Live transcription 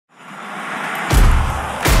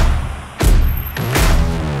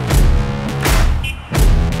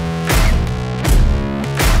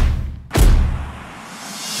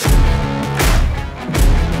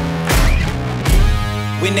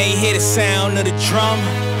they hear the sound of the drum,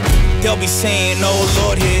 they'll be saying, oh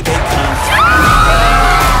Lord, here they come.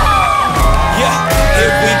 Yeah, here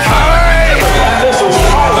we come. Here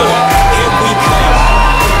we come.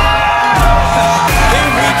 Here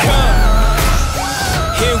we come.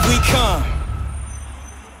 Here we come.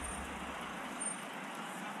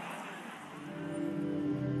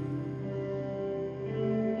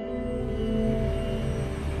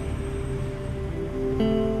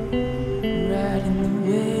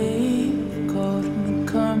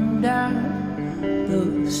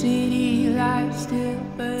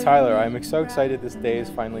 Tyler, I'm so excited this day is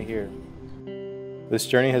finally here. This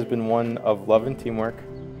journey has been one of love and teamwork,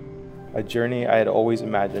 a journey I had always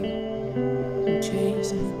imagined.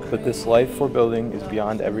 But this life we're building is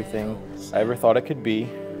beyond everything I ever thought it could be,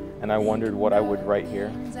 and I wondered what I would write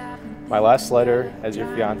here. My last letter as your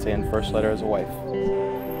fiance and first letter as a wife.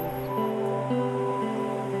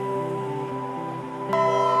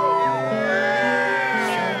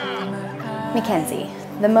 Mackenzie,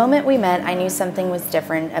 the moment we met, I knew something was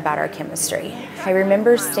different about our chemistry. I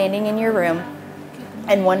remember standing in your room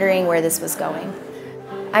and wondering where this was going.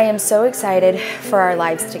 I am so excited for our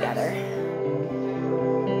lives together.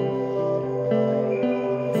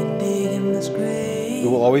 We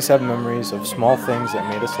will always have memories of small things that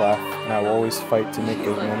made us laugh, and I will always fight to make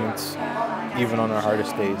those moments, even on our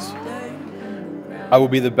hardest days. I will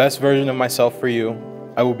be the best version of myself for you.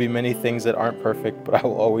 I will be many things that aren't perfect, but I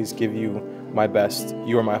will always give you my best.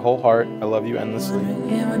 You are my whole heart. I love you endlessly.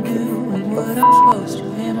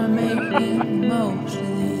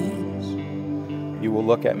 You will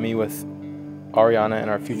look at me with Ariana and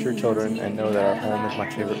our future children and know that our home is my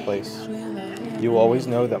favorite place. You will always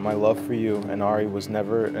know that my love for you and Ari was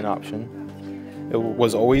never an option. It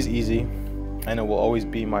was always easy, and it will always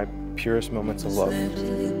be my purest moments of love.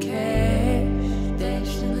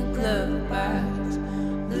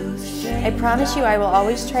 I promise you I will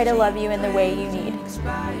always try to love you in the way you need.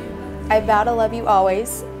 I vow to love you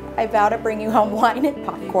always. I vow to bring you home wine and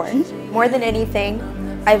popcorn. More than anything,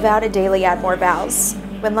 I vow to daily add more vows.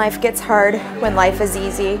 When life gets hard, when life is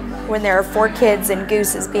easy, when there are 4 kids and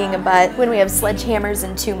Goose is being a butt, when we have sledgehammers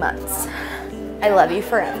in 2 months. I love you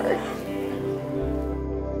forever.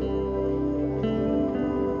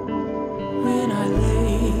 When I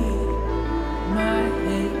lay my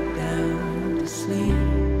head down to sleep,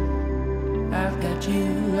 I've got you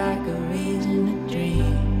like a reason to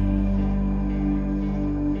dream.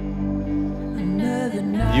 Another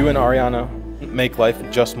night. You and Ariana make life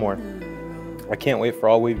just more. I can't wait for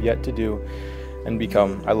all we've yet to do and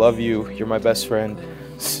become. I love you. You're my best friend.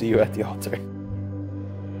 See you at the altar.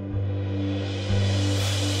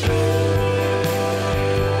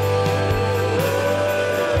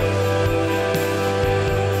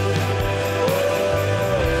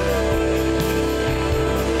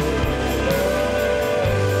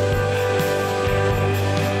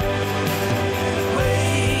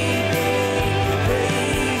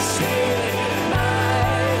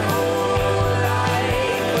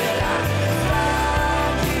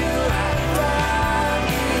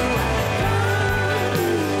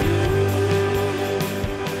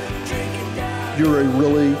 You're a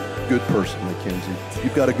really good person, Mackenzie.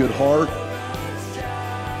 You've got a good heart.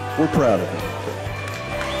 We're proud of you.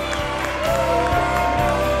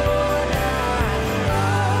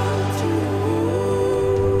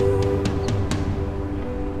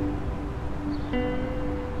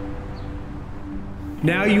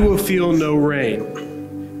 Now you will feel no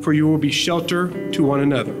rain, for you will be shelter to one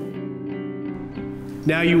another.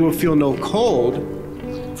 Now you will feel no cold,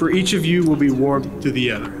 for each of you will be warm to the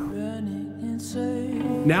other.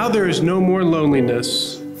 Now there is no more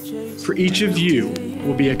loneliness, for each of you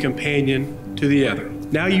will be a companion to the other.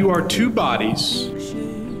 Now you are 2 bodies,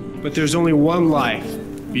 but there's only one life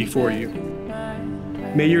before you.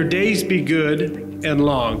 May your days be good and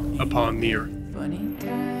long upon the earth.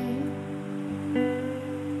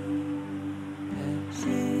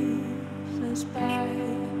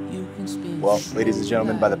 Well, ladies and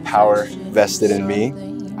gentlemen, by the power vested in me,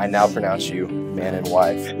 I now pronounce you man and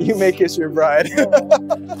wife. You may kiss your bride.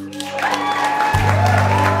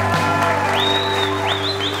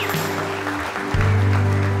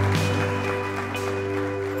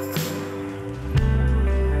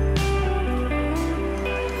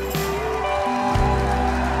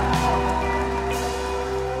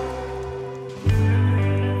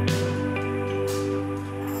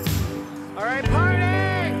 All right, party!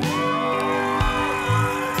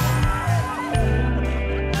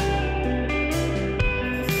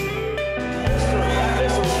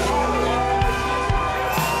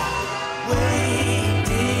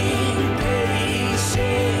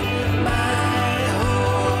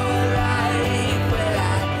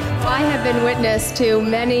 have been witness to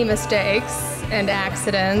many mistakes and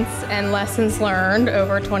accidents and lessons learned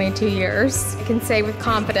over 22 years. I can say with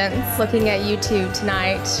confidence, looking at you two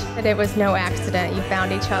tonight, that it was no accident you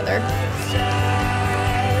found each other.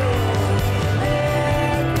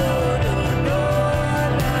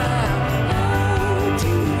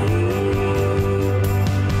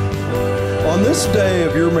 On this day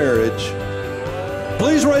of your marriage,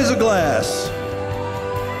 please raise a glass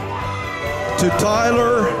to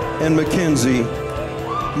Tyler and Mackenzie.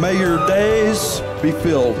 May your days be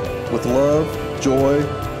filled with love, joy,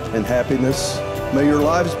 and happiness. May your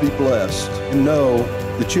lives be blessed, and know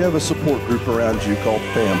that you have a support group around you called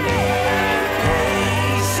family.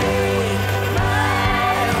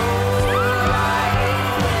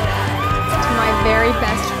 To my very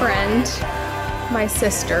best friend, my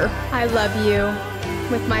sister, I love you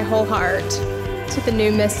with my whole heart. To the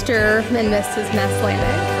new Mr. and Mrs.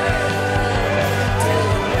 Maslanek.